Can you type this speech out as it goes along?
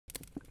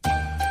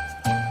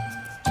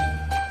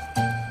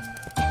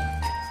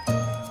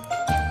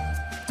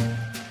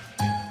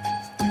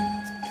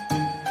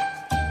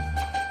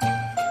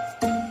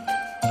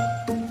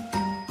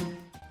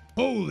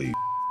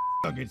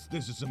Faggots,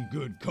 this is some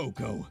good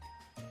cocoa.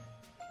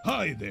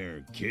 Hi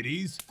there,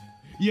 kiddies.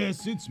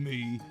 Yes, it's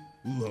me,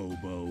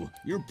 Lobo.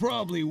 You're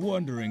probably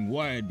wondering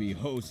why I'd be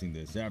hosting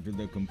this after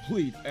the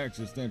complete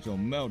existential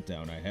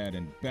meltdown I had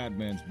in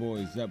Batman's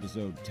Boys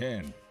episode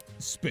 10,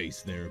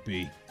 Space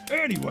Therapy.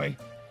 Anyway,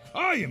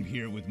 I am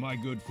here with my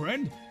good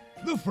friend,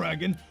 the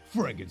fraggin'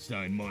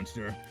 Frankenstein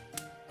monster.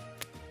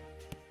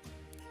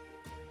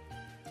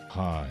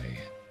 Hi.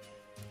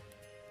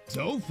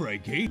 So,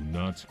 Frankie, Do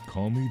not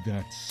call me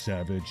that,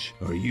 savage.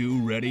 are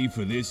you ready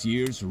for this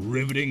year's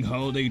riveting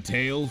holiday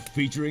tale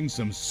featuring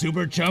some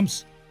super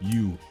chumps?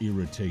 You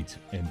irritate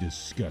and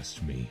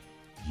disgust me,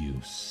 you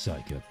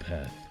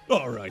psychopath.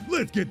 Alright,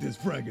 let's get this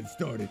fraggin'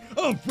 started.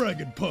 I'm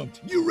fraggin' pumped.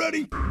 You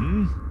ready?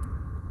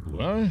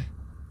 What?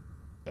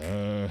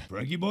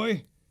 Frankie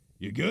boy,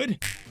 you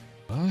good?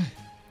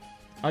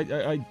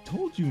 I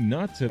told you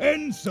not to.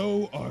 And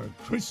so our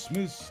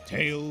Christmas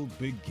tale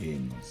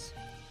begins.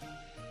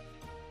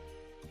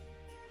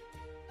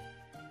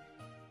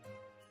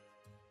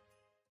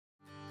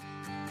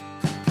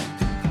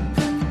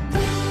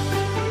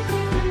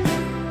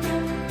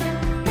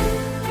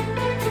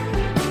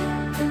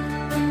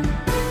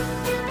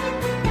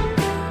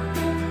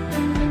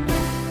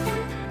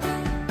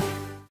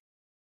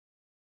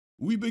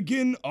 We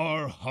begin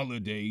our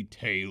holiday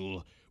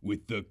tale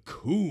with the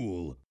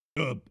cool,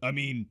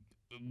 lame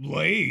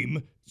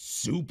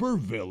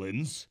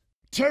supervillains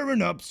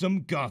tearing up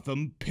some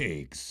Gotham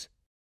pigs.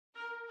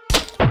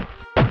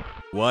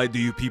 Why do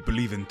you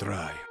people even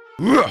try?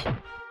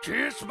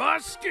 Kiss my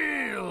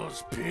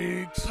skills,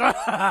 pigs!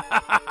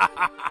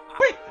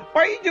 Wait,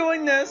 are you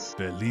doing this?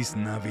 Feliz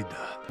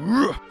Navidad.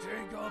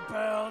 Jingle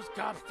bells,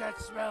 cops that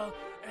smell,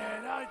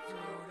 and I threw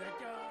the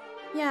gun.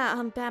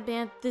 Yeah,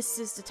 Batman, this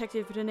is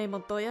Detective Renee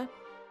Montoya.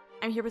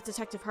 I'm here with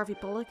Detective Harvey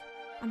Bullock.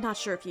 I'm not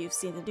sure if you've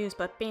seen the news,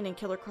 but Bane and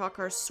Killer Croc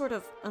are sort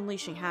of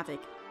unleashing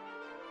havoc.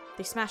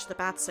 They smashed the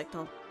bat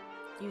signal.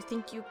 You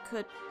think you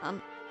could,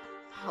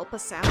 help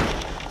us out?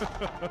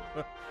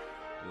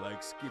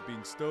 Like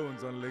skipping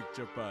stones on Lake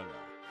Chapala.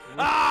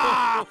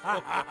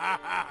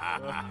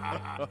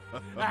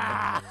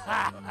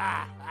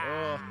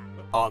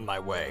 On my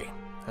way.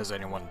 Has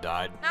anyone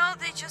died? No,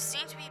 they just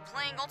seem to be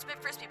playing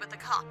Ultimate Frisbee with the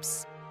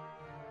cops.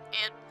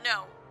 And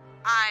no,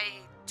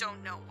 I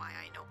don't know why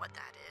I know what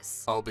that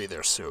is. I'll be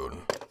there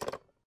soon.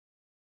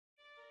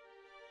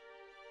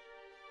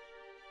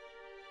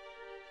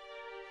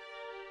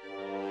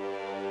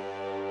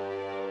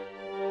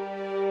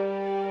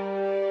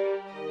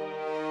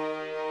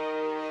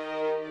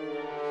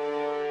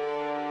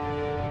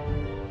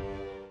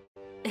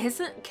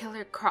 Isn't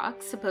Killer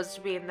Croc supposed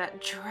to be in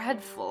that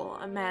dreadful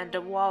Amanda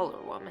Waller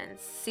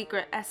woman's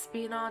secret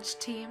espionage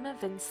team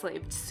of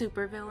enslaved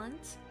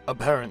supervillains?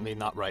 Apparently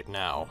not right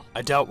now.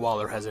 I doubt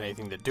Waller has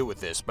anything to do with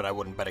this, but I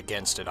wouldn't bet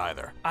against it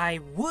either. I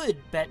would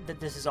bet that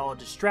this is all a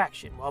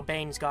distraction, while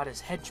Bane's got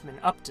his henchmen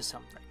up to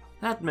something.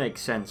 That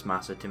makes sense,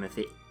 Master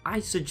Timothy. I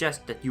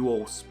suggest that you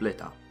all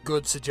split up.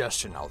 Good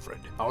suggestion, Alfred.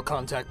 I'll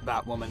contact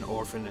Batwoman,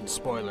 Orphan, and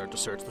Spoiler to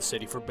search the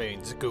city for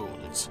Bane's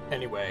goons.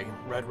 Anyway,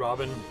 Red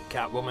Robin,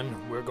 Catwoman,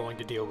 we're going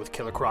to deal with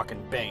Killer Croc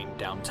and Bane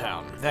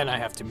downtown. Then I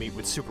have to meet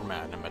with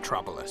Superman in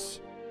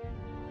Metropolis.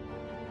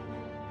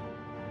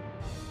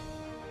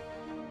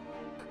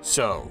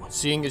 So,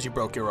 seeing as you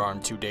broke your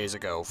arm 2 days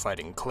ago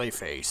fighting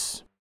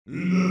Clayface...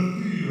 In the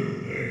theater,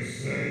 they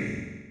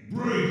say,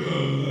 break a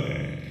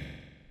leg,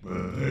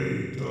 but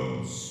they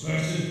don't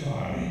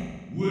specify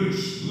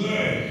which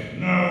leg.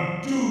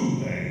 Now do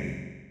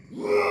they?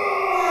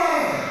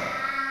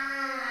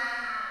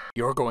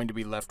 You're going to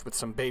be left with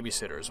some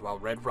babysitters while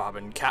Red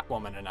Robin,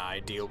 Catwoman, and I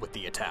deal with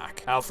the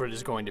attack. Alfred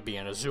is going to be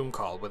in a Zoom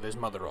call with his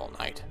mother all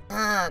night.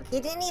 He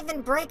didn't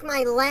even break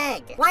my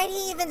leg. Why'd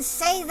he even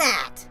say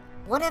that?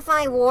 What if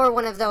I wore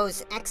one of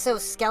those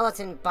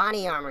exoskeleton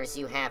body armors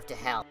you have to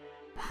help?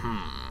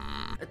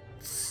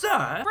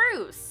 Sir?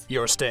 Bruce!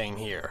 You're staying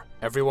here.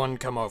 Everyone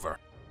come over.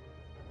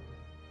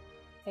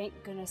 Thank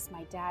goodness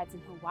my dad's in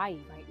Hawaii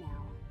right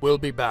now. We'll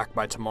be back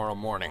by tomorrow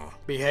morning.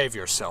 Behave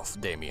yourself,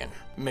 Damian.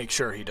 Make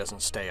sure he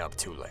doesn't stay up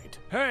too late.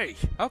 Hey,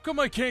 how come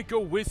I can't go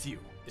with you?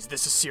 Is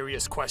this a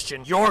serious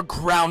question? You're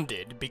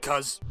grounded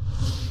because...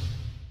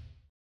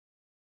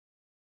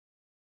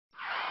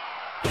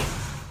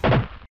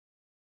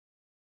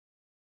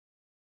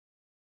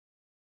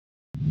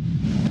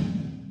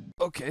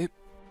 Okay,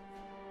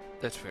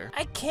 that's fair.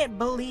 I can't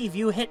believe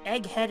you hit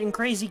Egghead and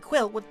Crazy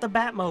Quilt with the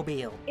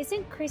Batmobile.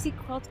 Isn't Crazy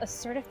Quilt a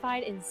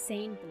certified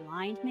insane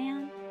blind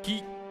man?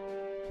 He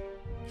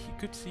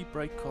could see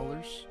bright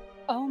colors.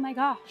 Oh my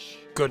gosh.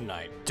 Good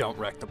night. Don't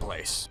wreck the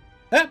place.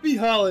 Happy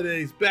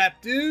holidays, Bat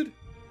Dude!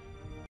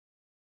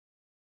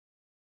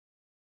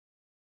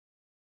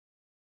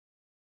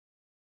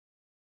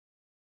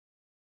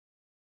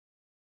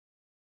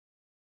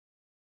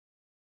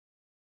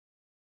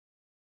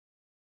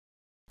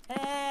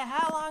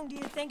 How long do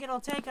you think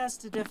it'll take us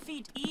to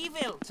defeat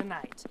evil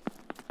tonight?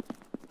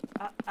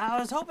 I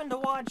was hoping to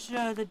watch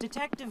the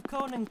Detective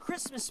Conan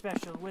Christmas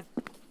special with...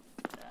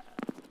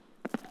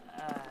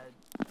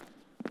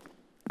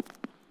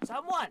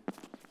 someone!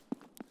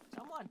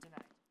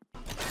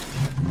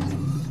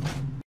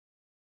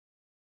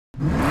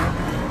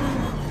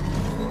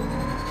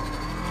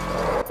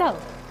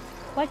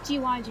 What do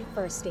you want to do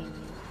first, Damian?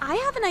 I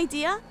have an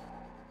idea.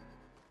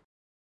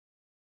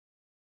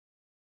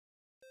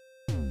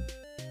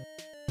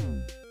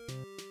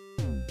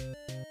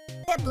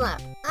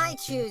 Piplup, I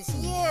choose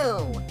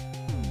you!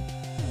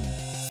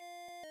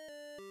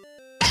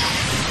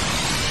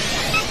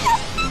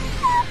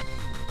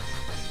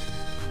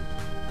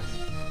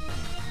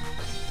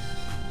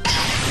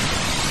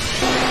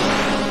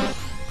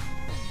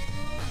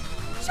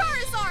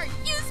 Charizard,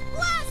 use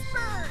Blast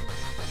Burn!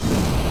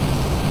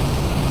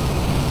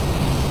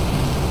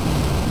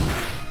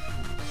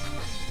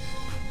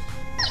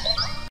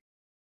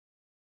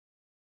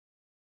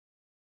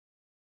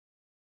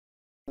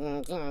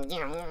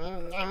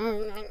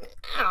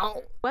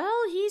 Ow.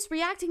 Well, he's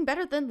reacting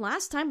better than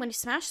last time when he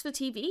smashed the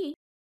TV.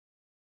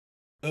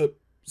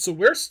 So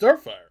where's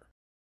Starfire?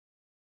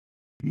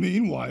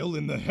 Meanwhile,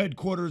 in the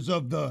headquarters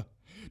of the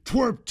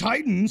Twerp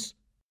Titans.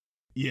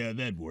 Yeah,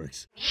 that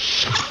works.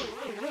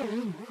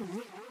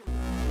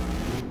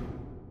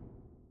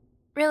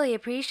 Really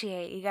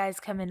appreciate you guys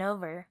coming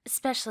over,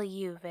 especially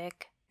you,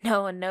 Vic.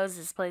 No one knows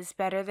this place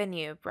better than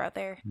you,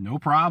 brother. No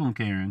problem,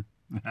 Karen.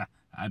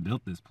 I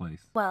built this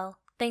place. Well,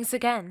 thanks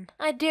again.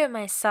 I'd do it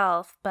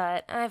myself,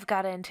 but I've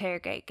got to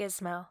interrogate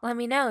Gizmo. Let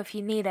me know if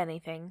you need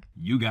anything.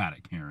 You got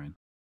it, Karen.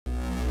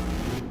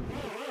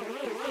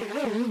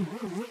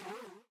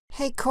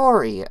 Hey,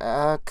 Corey,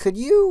 could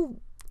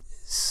you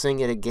sing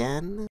it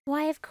again?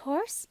 Why, of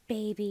course,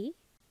 baby.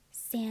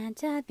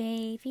 Santa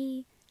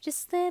baby,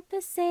 just slip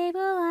a sable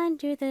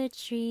under the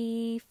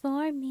tree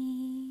for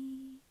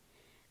me.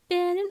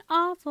 Been an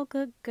awful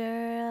good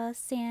girl,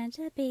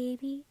 Santa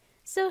baby,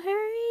 so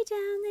hurry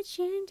down the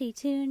chimney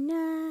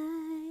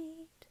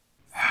tonight.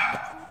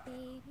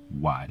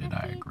 Why did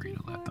I agree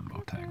to let them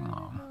both tag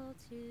along?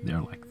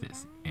 They're like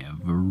this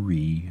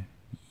every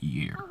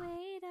year. I'll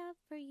wait up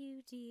for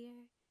you, dear.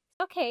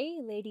 Okay,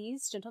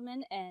 ladies,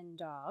 gentlemen, and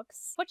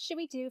dogs. What should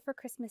we do for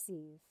Christmas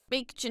Eve?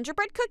 Bake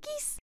gingerbread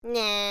cookies?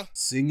 Nah.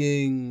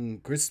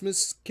 Singing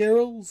Christmas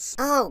carols?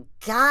 Oh,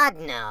 God,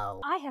 no.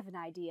 I have an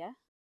idea.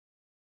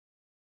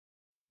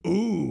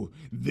 Ooh,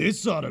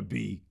 this ought to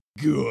be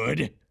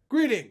good.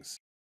 Greetings,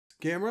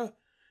 camera.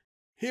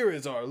 Here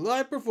is our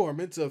live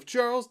performance of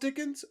Charles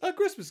Dickens' A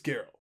Christmas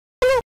Carol.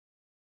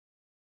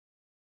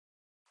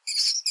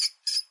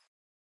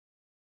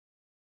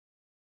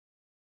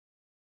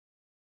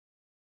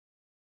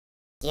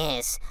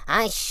 Yes,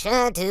 I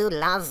sure do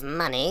love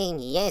money.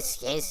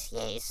 Yes, yes,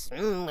 yes.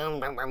 Hello,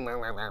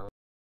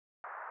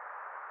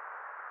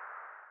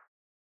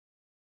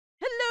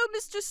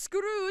 Mr.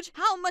 Scrooge.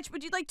 How much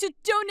would you like to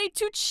donate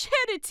to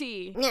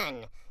charity?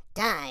 None.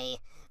 Die.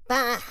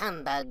 Bah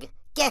humbug.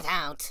 Get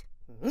out.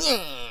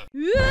 Yeah.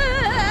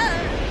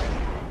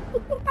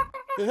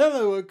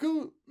 Hello,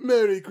 Uncle.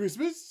 Merry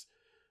Christmas.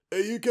 Are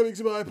you coming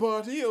to my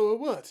party or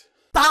what?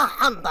 Bah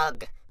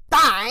humbug.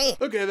 Bye.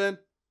 Okay then.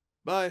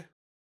 Bye.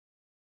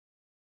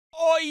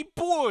 Oi,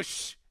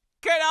 boss!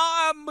 Can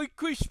I have my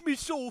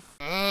Christmas off?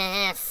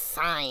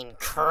 Fine,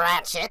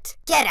 Cratchit.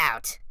 Get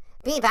out.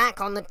 Be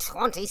back on the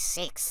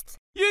 26th.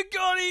 You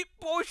got it,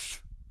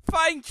 boss.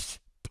 Thanks.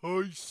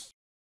 Peace.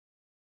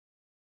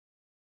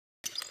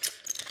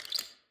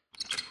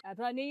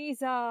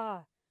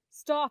 Ebenezer,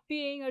 stop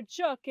being a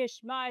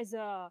jerkish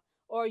miser,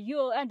 or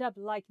you'll end up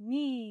like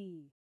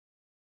me.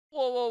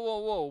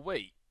 Whoa,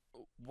 wait.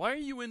 Why are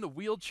you in the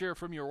wheelchair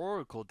from your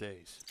Oracle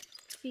days?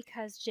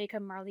 Because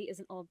Jacob Marley is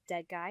an old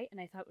dead guy,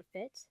 and I thought it would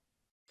fit.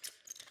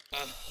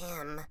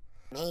 Ahem.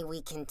 May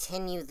we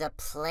continue the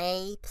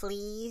play,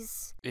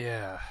 please?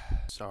 Yeah,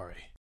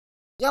 sorry.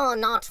 You're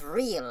not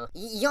real.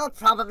 You're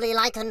probably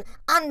like an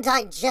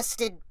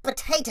undigested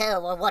potato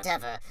or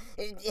whatever.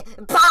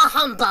 Bah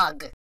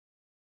humbug!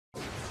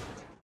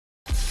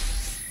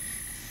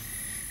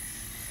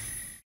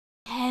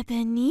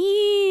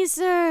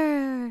 Ebenezer!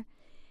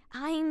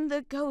 I'm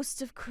the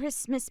ghost of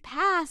Christmas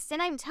past, and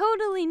I'm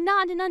totally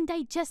not an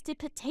undigested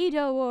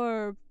potato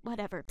or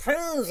whatever.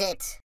 Prove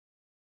it!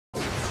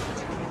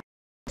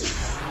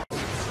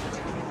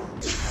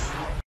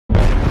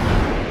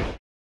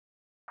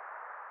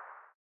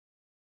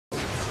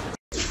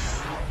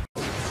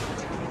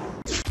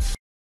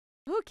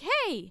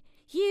 Okay,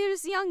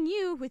 here's young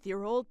you with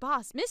your old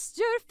boss,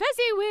 Mr.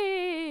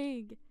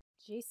 Fezziwig!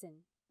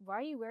 Jason, why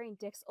are you wearing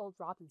Dick's old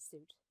Robin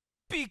suit?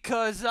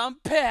 Because I'm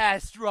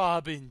past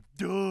Robin,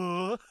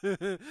 duh!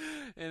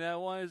 And I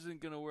wasn't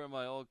gonna wear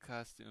my old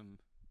costume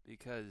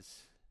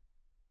because,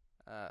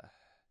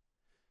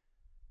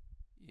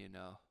 you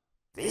know.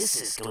 This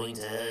is going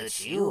to hurt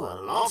you a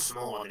lot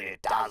more than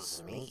it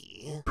does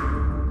me.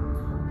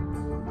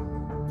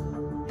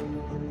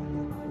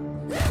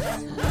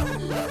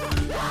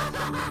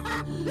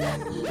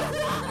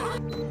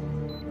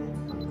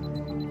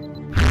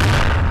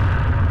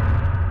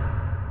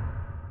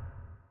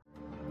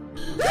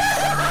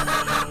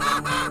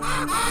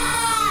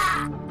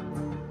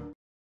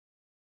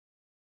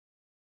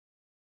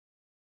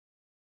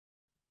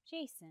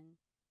 Jason,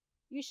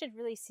 you should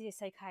really see a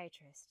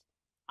psychiatrist.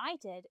 I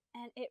did,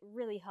 and it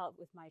really helped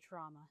with my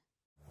trauma.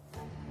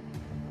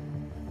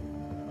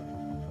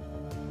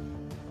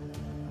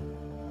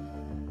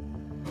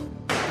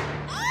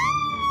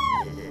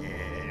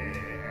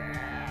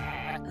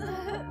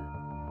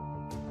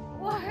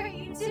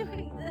 you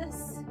doing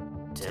this?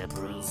 To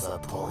prove a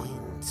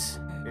point.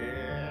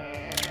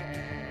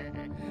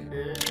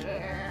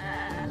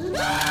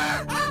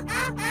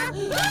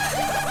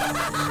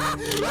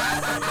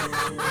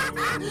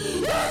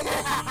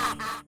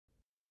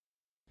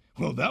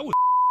 Well, that was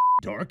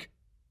dark.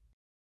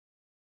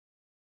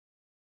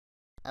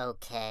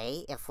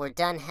 Okay, if we're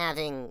done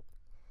having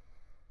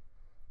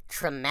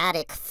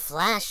traumatic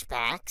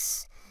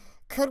flashbacks,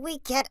 could we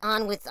get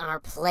on with our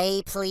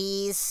play,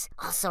 please?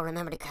 Also,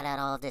 remember to cut out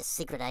all of this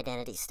secret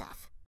identity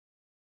stuff.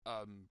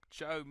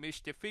 So,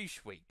 Mr.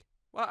 Fishwick,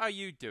 what are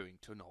you doing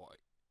tonight?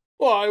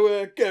 Why,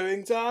 we're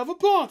going to have a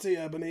party,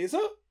 Ebenezer.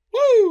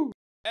 Woo!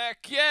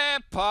 Heck yeah,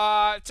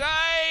 party!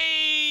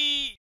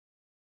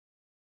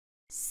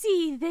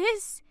 See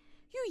this?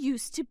 You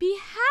used to be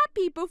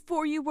happy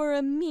before you were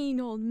a mean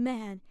old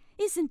man.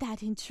 Isn't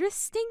that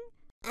interesting?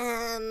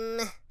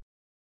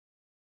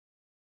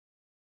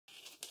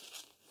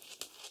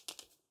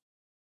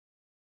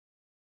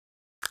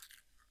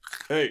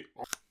 Hey,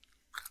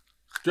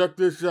 check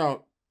this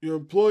out. Your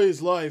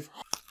employee's life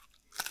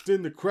is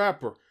in the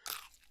crapper.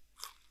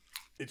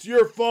 It's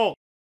your fault.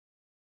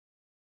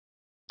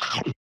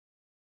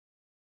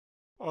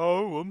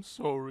 Oh, I'm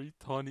sorry,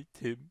 Tiny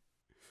Tim.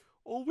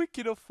 All we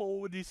can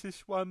afford is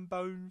this one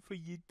bone for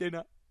your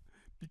dinner,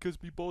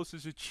 because me boss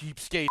is a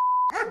cheapskate.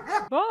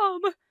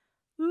 Mom!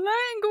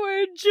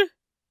 Language!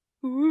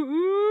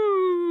 Ooh.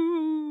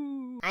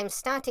 I'm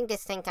starting to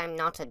think I'm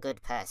not a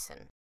good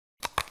person.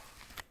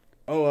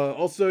 Oh,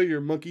 also,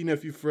 your monkey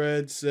nephew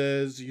Fred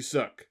says you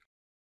suck.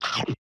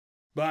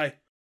 Bye.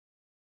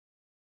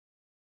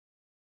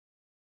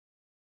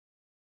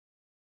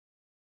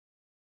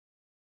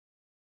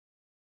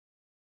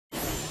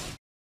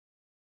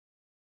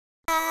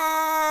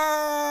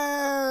 Oh!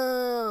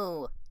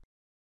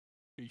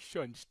 My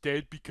son's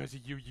dead because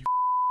of you, you.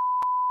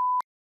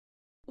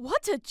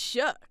 What a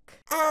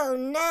jerk! Oh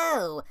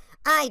no!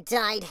 I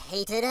died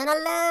hated and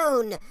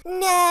alone!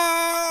 No!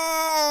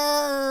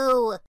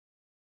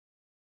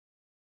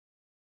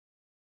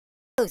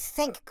 Oh,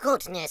 thank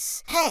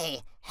goodness.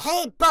 Hey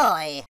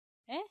boy!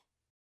 Eh?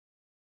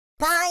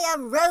 Buy a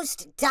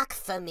roast duck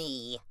for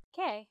me.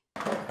 Okay.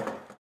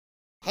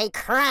 Hey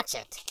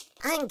Cratchit,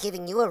 I'm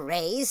giving you a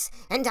raise,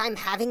 and I'm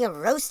having a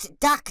roast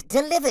duck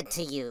delivered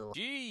to you.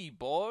 Gee,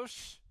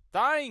 boss.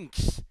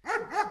 Thanks.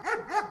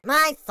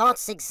 My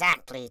thoughts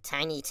exactly,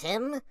 Tiny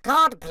Tim.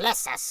 God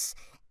bless us,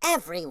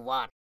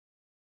 everyone.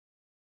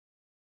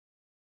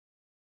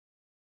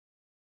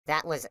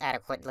 That was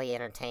adequately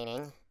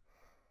entertaining.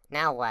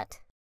 Now what?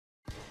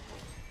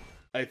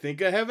 I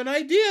think I have an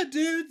idea,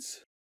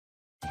 dudes.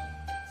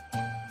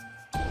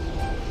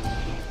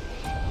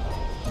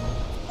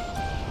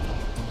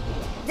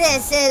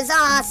 This is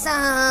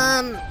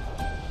awesome!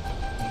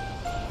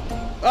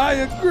 I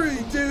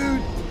agree,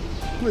 dude.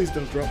 Please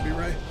don't drop me,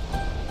 Ray.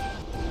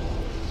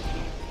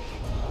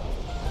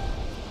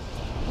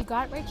 You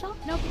got it, Rachel?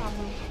 No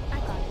problem. I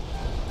got it.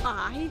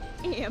 I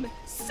am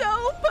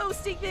so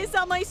posting this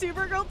on my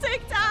Supergirl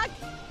TikTok!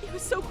 It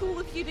was so cool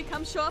of you to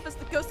come show off as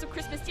the ghost of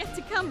Christmas yet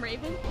to come,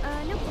 Raven.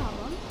 No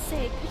problem.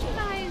 Say, could you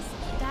guys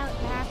dial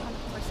it back on the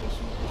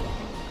conversation?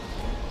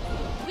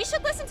 We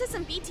should listen to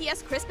some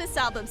BTS Christmas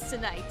albums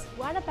tonight.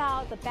 What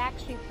about the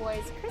Backstreet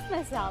Boys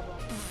Christmas album?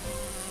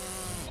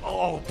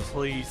 Oh,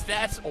 please,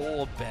 that's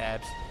old,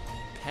 Babs.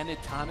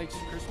 Pentatonic's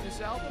Christmas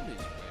album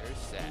is where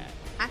sad.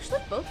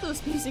 Actually, both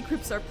those music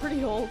groups are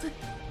pretty old.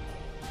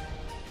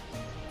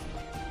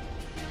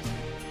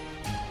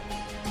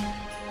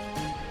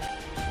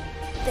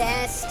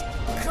 Best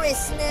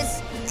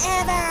Christmas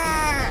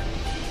ever!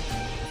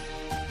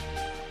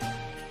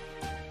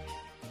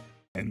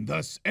 And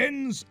thus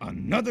ends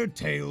another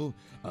tale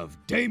of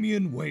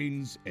Damian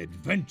Wayne's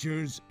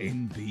adventures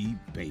in the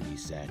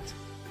Babysat.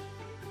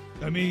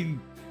 I mean,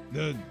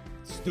 the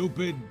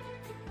stupid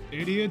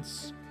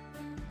idiots?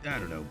 I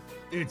don't know.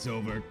 It's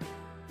over.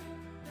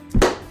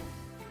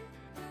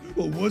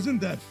 Well,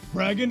 wasn't that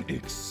fraggin'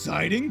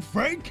 exciting,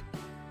 Frank?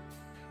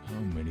 How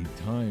many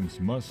times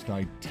must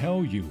I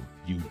tell you,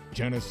 you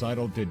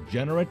genocidal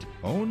degenerate?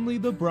 Only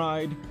the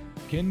bride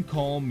can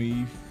call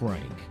me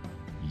Frank.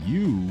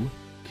 You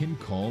can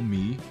call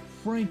me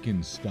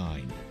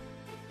Frankenstein.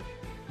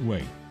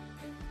 Wait,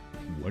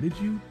 what did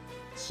you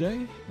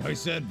say? I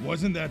said,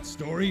 wasn't that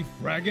story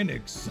fraggin'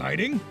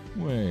 exciting?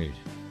 Wait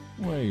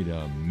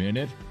a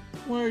minute.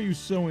 Why are you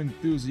so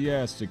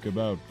enthusiastic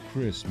about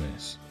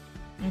Christmas?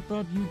 I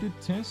thought you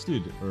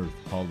detested Earth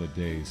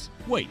holidays.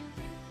 Wait,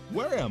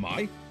 where am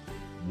I?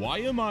 Why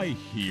am I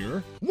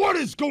here? What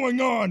is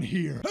going on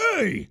here?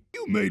 Hey,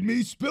 you made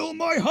me spill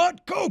my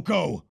hot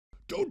cocoa!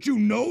 Don't you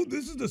know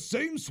this is the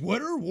same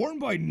sweater worn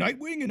by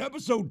Nightwing in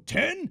episode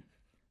 10?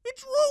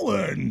 It's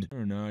ruined!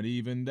 You're not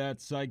even that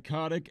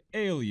psychotic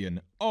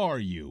alien, are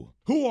you?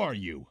 Who are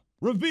you?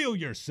 Reveal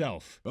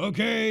yourself!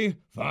 Okay,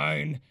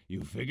 fine.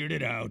 You figured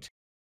it out.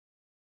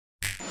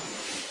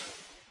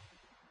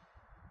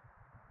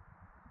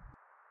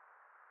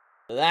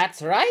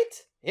 That's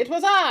right. It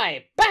was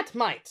I,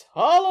 Batmite,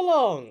 all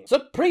along,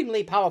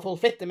 supremely powerful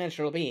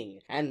fifth-dimensional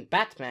being, and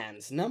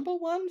Batman's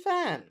 #1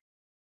 fan.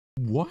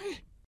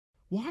 What?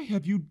 Why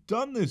have you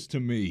done this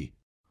to me?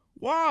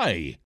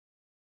 Why?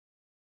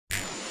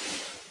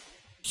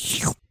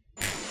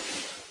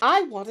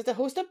 I wanted to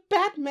host a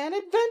Batman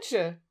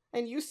adventure,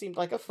 and you seemed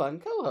like a fun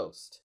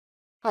co-host.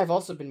 I've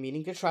also been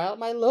meaning to try out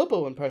my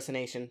Lobo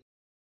impersonation.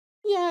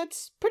 Yeah,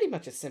 it's pretty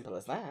much as simple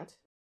as that.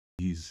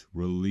 Please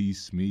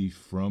release me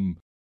from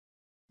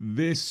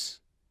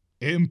this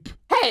imp.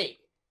 Hey!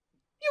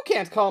 You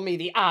can't call me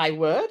the I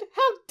word!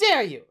 How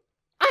dare you!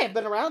 I have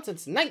been around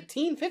since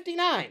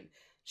 1959.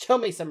 Show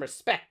me some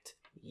respect,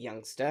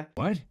 youngster.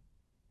 What?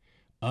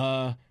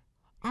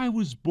 I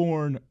was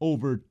born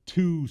over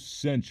 2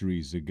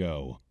 centuries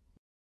ago.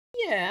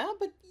 Yeah,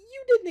 but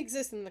you didn't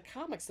exist in the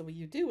comics the way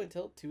you do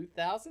until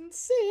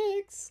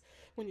 2006,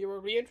 when you were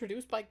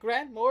reintroduced by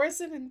Grant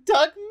Morrison and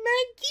Doug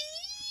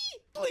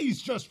Mankey!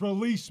 Please just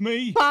release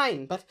me!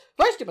 Fine, but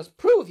first you must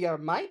prove your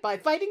might by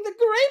fighting the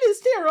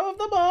greatest hero of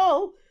them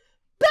all,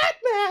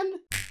 Batman!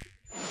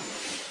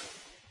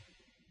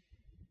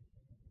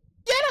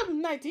 Get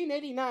him,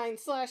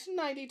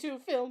 1989/92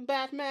 film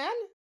Batman!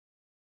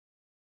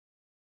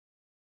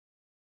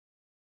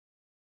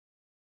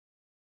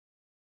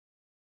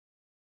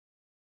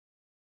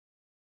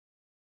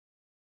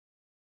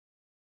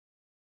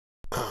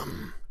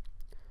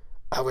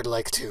 I would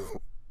like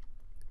to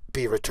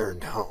be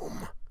returned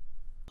home.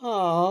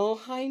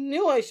 Oh, I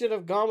knew I should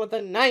have gone with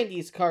the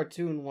 90s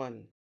cartoon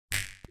one.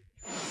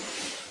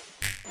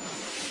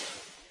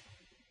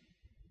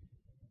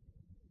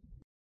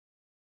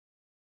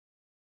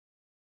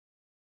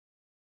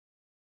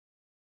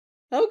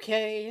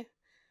 Okay.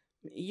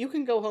 You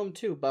can go home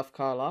too, Buff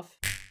Karloff.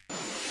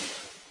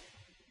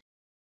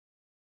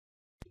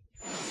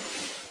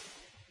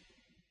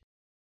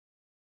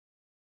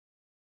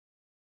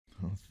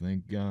 Oh,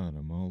 thank God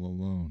I'm all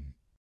alone.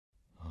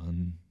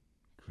 On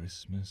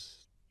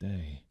Christmas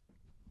Day.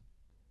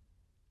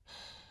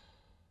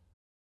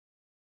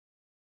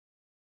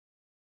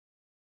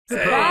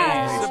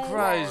 Surprise!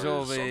 Surprise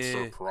over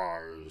here.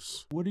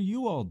 Surprise. What are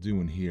you all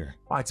doing here?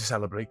 Why, to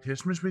celebrate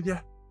Christmas with you.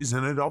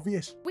 Isn't it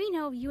obvious? We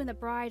know you and the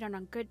bride aren't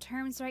on good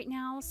terms right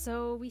now,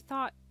 so we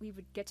thought we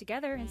would get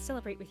together and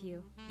celebrate with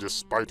you.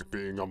 Despite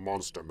being a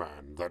monster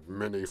man that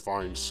many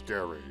find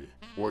scary,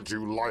 would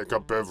you like a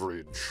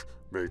beverage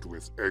made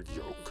with egg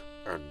yolk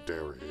and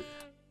dairy?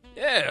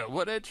 Yeah,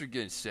 what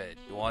Etrigan said.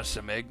 You want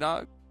some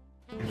eggnog?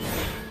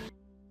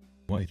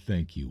 Why,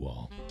 thank you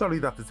all. Sorry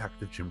that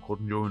Detective Jim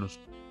couldn't join us.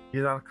 He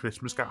had a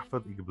Christmas gaffer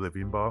at the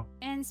Oblivion Bar.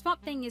 And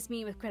Swamp Thing is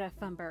me with Greta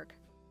Thunberg.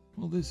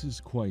 Well, this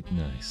is quite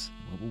nice.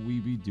 What will we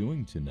be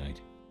doing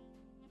tonight?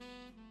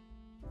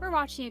 We're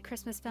watching a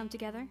Christmas film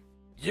together.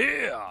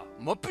 Yeah!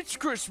 Muppets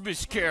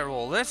Christmas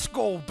Carol! Let's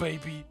go,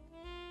 baby!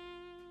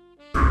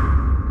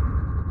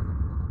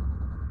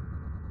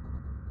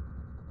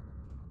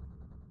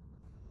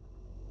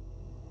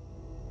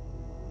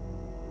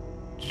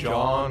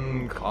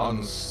 John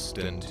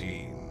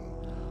Constantine,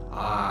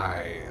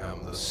 I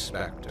am the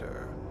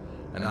Spectre,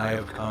 and I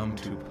have come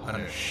to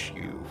punish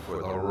you for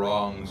the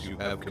wrongs you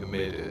have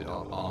committed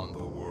upon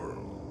the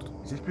world.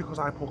 Is this because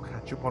I put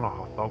ketchup on a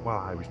hot dog while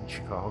I was in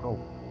Chicago?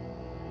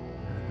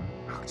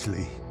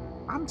 Actually,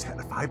 I'm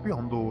terrified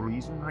beyond all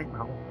reason right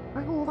now.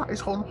 By all that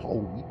is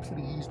unholy,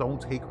 please don't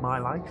take my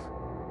life.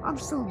 I'm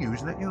still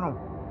using it, you know.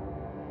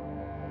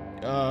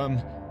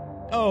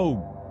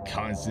 Oh,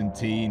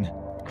 Constantine,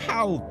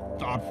 how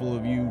thoughtful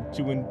of you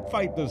to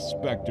invite the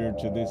Spectre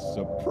to this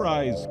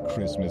surprise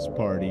Christmas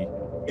party.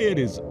 It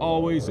is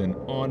always an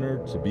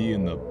honor to be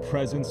in the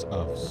presence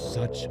of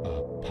such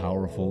a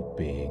powerful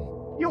being.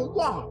 You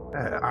what?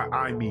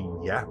 I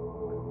mean, yeah.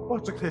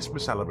 What's a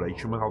Christmas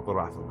celebration without the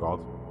wrath of God?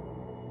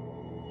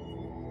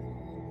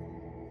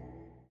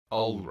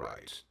 All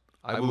right,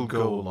 I will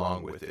go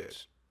along with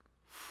it.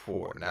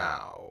 For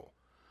now.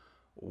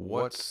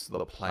 What's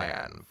the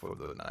plan for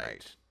the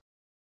night?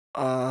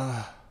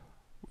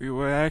 We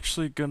were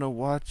actually gonna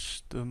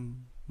watch the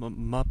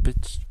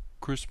Muppets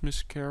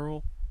Christmas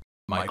Carol.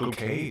 Michael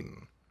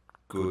Caine.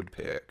 Good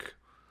pick.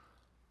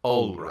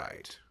 All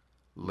right,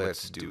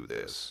 let's do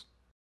this.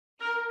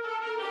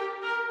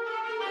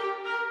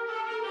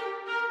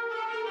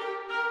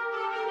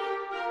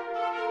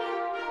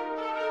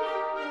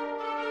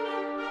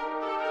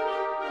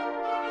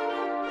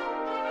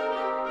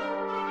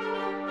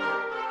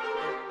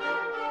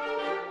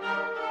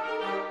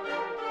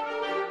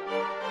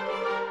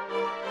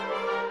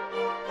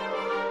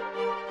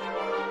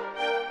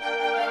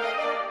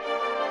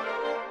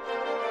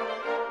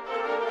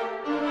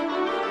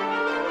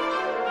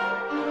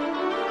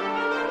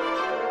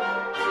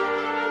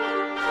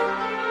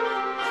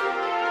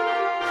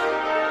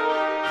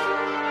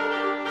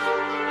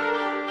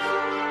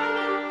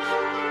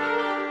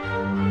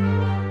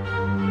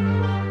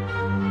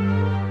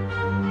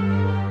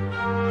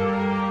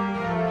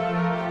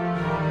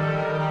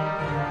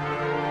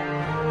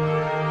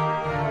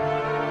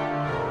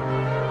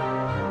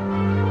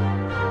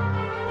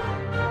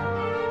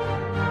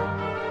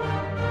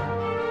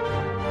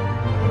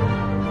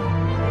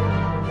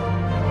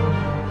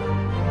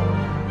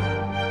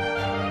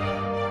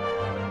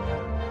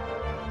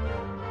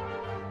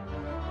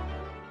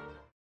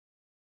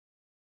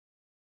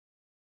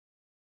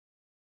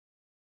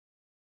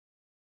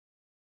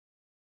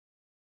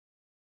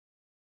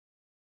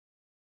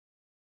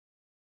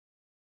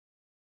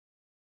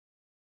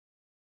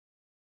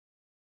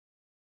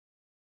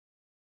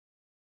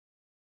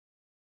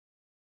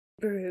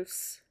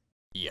 Bruce.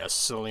 Yes,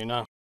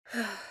 Selena?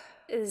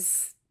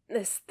 Is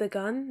this the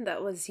gun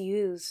that was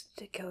used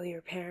to kill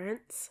your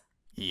parents?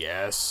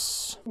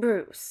 Yes.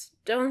 Bruce,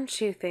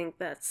 don't you think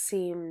that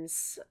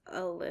seems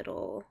a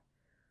little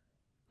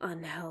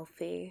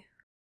unhealthy?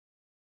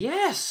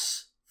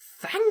 Yes!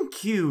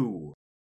 Thank you!